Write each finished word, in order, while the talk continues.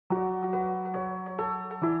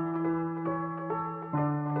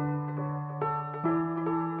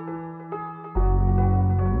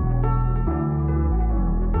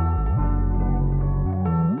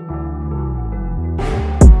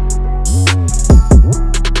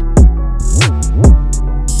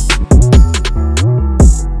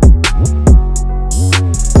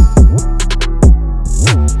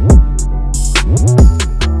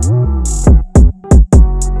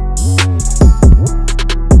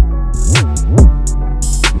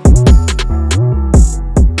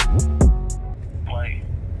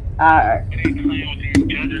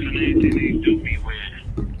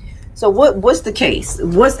So what's the case?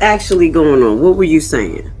 What's actually going on? What were you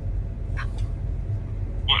saying? With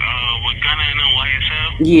Gunna and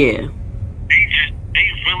YSL? Yeah. They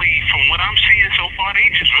really, from what I'm seeing so far, they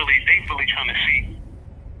really trying to see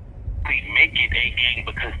they make it a gang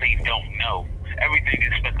because they don't know. Everything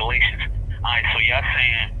is speculations. Alright, so y'all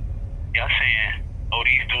saying, oh,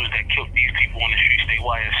 these dudes that killed these people on the streets, they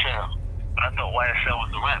YSL. But I thought YSL was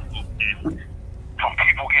the rap group. From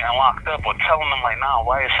people getting locked up or telling them like, nah,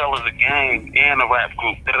 YSL is a gang and a rap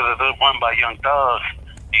group, run by Young Thugs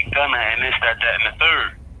and Gunna and this, that, and the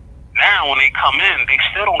third. Now when they come in, they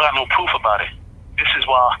still don't got no proof about it. This is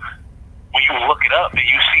why when you look it up and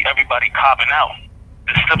you see everybody copping out,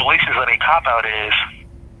 the stipulations of they cop out is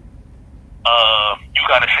you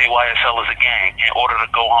gotta say YSL is a gang in order to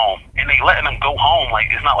go home. And they letting them go home,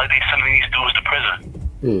 like it's not like they sending these dudes to prison.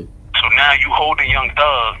 So now you holding Young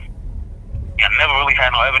Thug. Y'all never really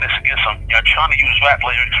had no evidence against them. Y'all trying to use rap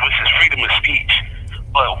lyrics, which is freedom of speech,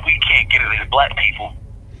 but we can't get it as black people.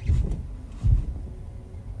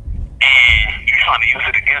 And you trying to use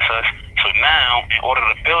it against us. So now, in order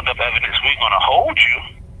to build up evidence, we're going to hold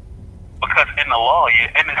you because in the law,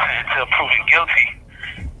 you're innocent until proven guilty.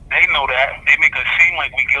 They know that. They make us seem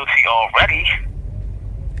like we guilty already.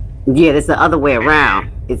 Yeah, it's the other way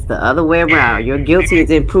around. It's the other way around. You're guilty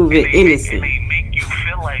until proven innocent. They make you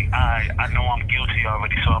feel like, I know I'm guilty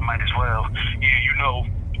already, so I might as well. Yeah, you know,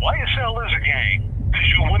 YSL is a gang because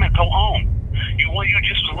you want to go home. You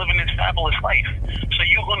just was living this fabulous life. So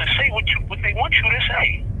you're going to say what they want you to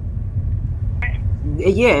say.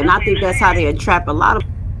 Yeah, and I think that's how they entrap a lot of.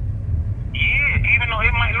 Yeah, even though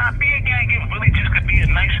it might not be a gang, it really just could be a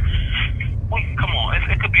nice. Come on,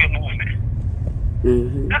 it could be a movement.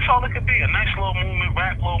 That's all it could be, a nice little movement,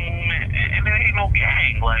 rap little movement, and there ain't no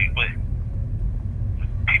gang, like, but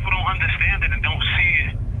people don't understand it and don't see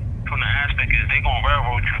it from the aspect is they gonna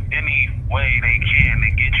railroad you any way they can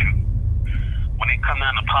to get you. When they come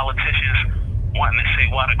down to politicians wanting to say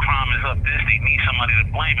why the crime is up this, they need somebody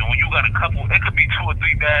to blame. And when you got a couple, it could be 2 or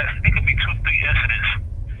 3 incidents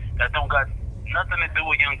that don't got nothing to do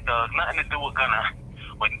with Young Thug, nothing to do with Gunna,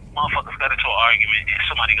 but motherfuckers got into an argument and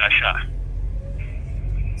somebody got shot.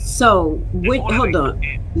 So, hold on.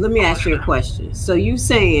 Let me ask you a question. So, you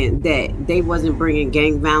saying that they wasn't bringing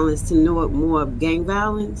gang violence to Newark, more gang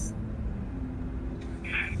violence?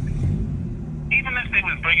 Even if they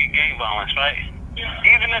was bringing gang violence, right?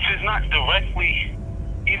 Even if it's not directly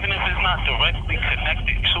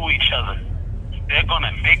connected to each other, they're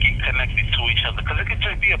gonna make it connected to each other. Because it could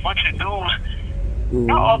just be a bunch of dudes.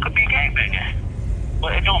 Y'all all could be gangbanging,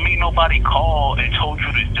 but it don't mean nobody called and told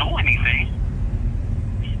you to do anything.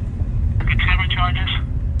 Charges.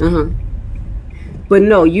 But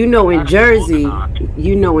no, in Jersey,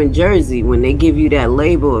 when they give you that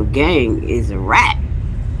label of gang, is a rap.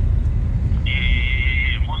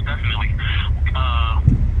 Yeah, most definitely.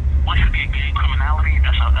 Once you get gang criminality,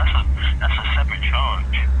 that's a separate charge.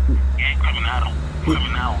 Gang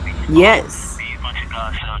criminality. Yes. These bunch of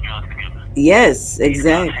guys sell drugs together. Yes, exactly. These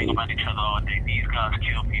guys hang about each other all day. These guys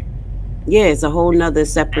kill people. Yeah, it's a whole nother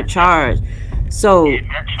separate charge. So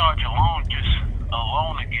that charge alone to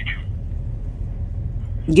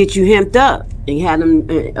get you hemmed up and had them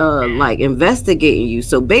like investigating you.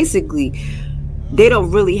 So basically, they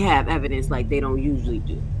don't really have evidence like they don't usually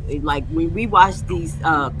do. Like when we watch these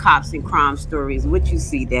cops and crime stories, what you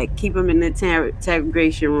see that keep them in the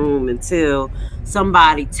interrogation room until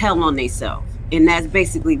somebody tell on themselves. And that's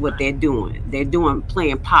basically what they're doing. They're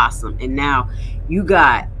playing possum. And now you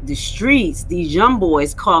got the streets, these young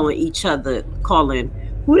boys calling each other,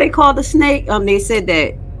 who they call the snake. They said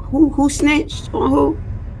that who snitched on who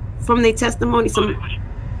from their testimony. They was trying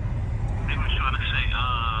to say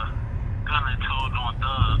Gunna told on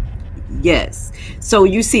Thug. Yes. So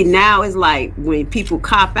you see now it's like when people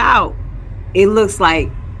cop out, it looks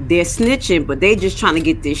like they're snitching, but they just trying to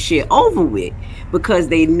get this shit over with because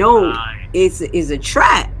they know it's a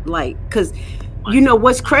trap. Like, cause you know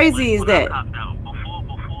what's crazy is that before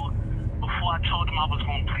I told them I was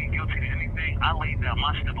going to plead guilty to anything, I laid down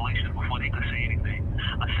my stipulations before they could say anything.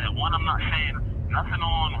 I said, one, I'm not saying nothing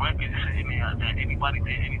on record saying that anybody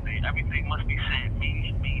did anything. Everything must be said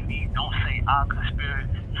me. Don't say I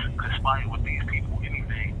conspire with these people,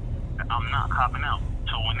 anything. I'm not copping out.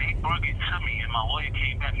 So when they brought it to me and my lawyer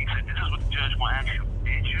came back, he said, this is what the judge will ask you.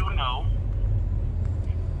 Did you know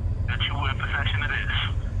that you were in possession of this?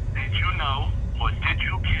 Did you know, or did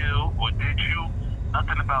you kill, or did you,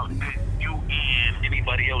 nothing about did you and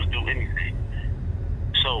anybody else do anything?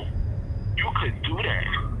 So you could do that,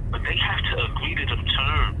 but they have to agree to them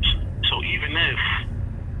terms. So even if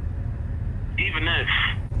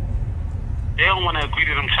They don't want to agree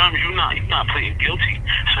to them terms. You're not pleading guilty.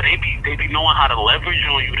 So they be knowing how to leverage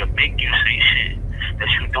on you to make you say shit that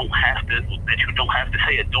you don't have to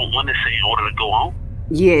say or don't want to say in order to go on.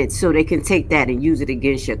 Yeah, so they can take that and use it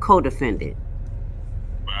against your co-defendant.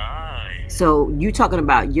 Right. So you talking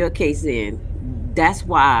about your case in, that's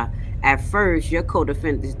why at first your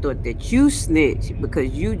co-defendants thought that you snitched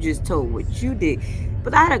because you just told what you did.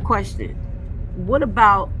 But I had a question. What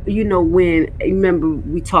about, when, remember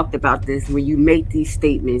we talked about this, when you make these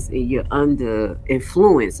statements and you're under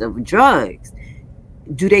influence of drugs,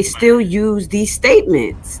 do they still use these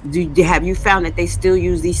statements? Have you found that they still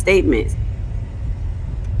use these statements?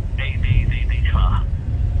 They try.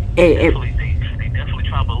 They definitely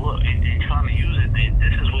try, but look, they trying to use it.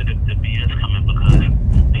 This is where the BS come in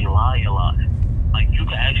because they lie a lot. Like, you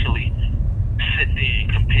can actually sit there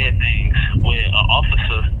and compare things where an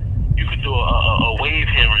officer, you could do a waive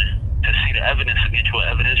hearing to see the evidence and get you an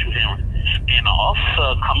evidential hearing. And the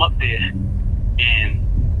officer come up there and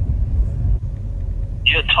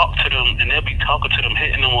you'll talk to them and they'll be talking to them,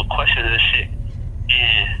 hitting them with questions and shit.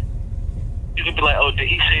 And you could be like, oh, did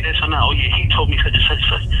he say this or not? Oh, yeah, he told me such and such and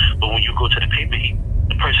such. But when you go to the paper,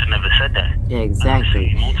 the person never said that.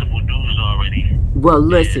 Exactly. Multiple dudes already. Well,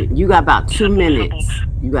 listen, you got about 2 minutes.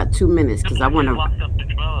 You got 2 minutes because I want to. Locked up the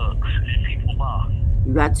drugs and people lie.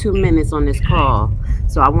 You got 2 minutes on this call,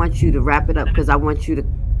 so I want you to wrap it up because I want you to.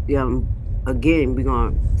 Again, we're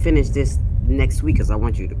gonna finish this next week because I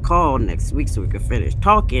want you to call next week so we can finish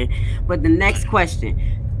talking. But the next question,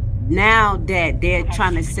 now that they're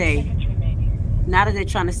trying to say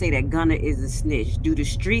that Gunna is a snitch, do the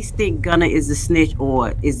streets think Gunna is a snitch,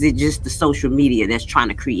 or is it just the social media that's trying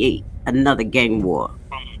to create another gang war?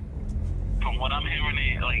 From what I'm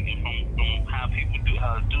hearing, like from how people do,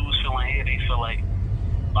 how dudes feeling here, they feel like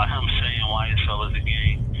by him saying YSL is a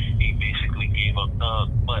gang, he basically gave up Thug.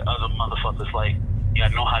 But other motherfuckers like, yeah, I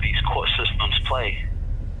know how these court systems play,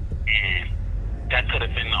 and that could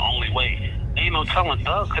have been the only way. Ain't no telling.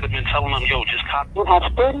 Thug could have been telling them, yo, just cop. You have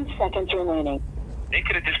 30 seconds remaining. They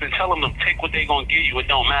could have just been telling them, take what they gonna give you. It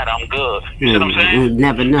don't matter. I'm good. You see what I'm saying? We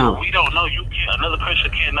never know. We don't know. Another person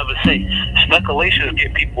can't never say. Speculations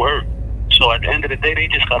get people hurt. So at the end of the day, they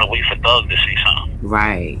just gotta wait for Thug to say something.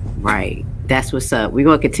 Right. That's what's up. We're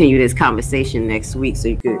gonna continue this conversation next week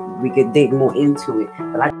so we could dig more into it.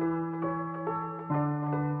 But I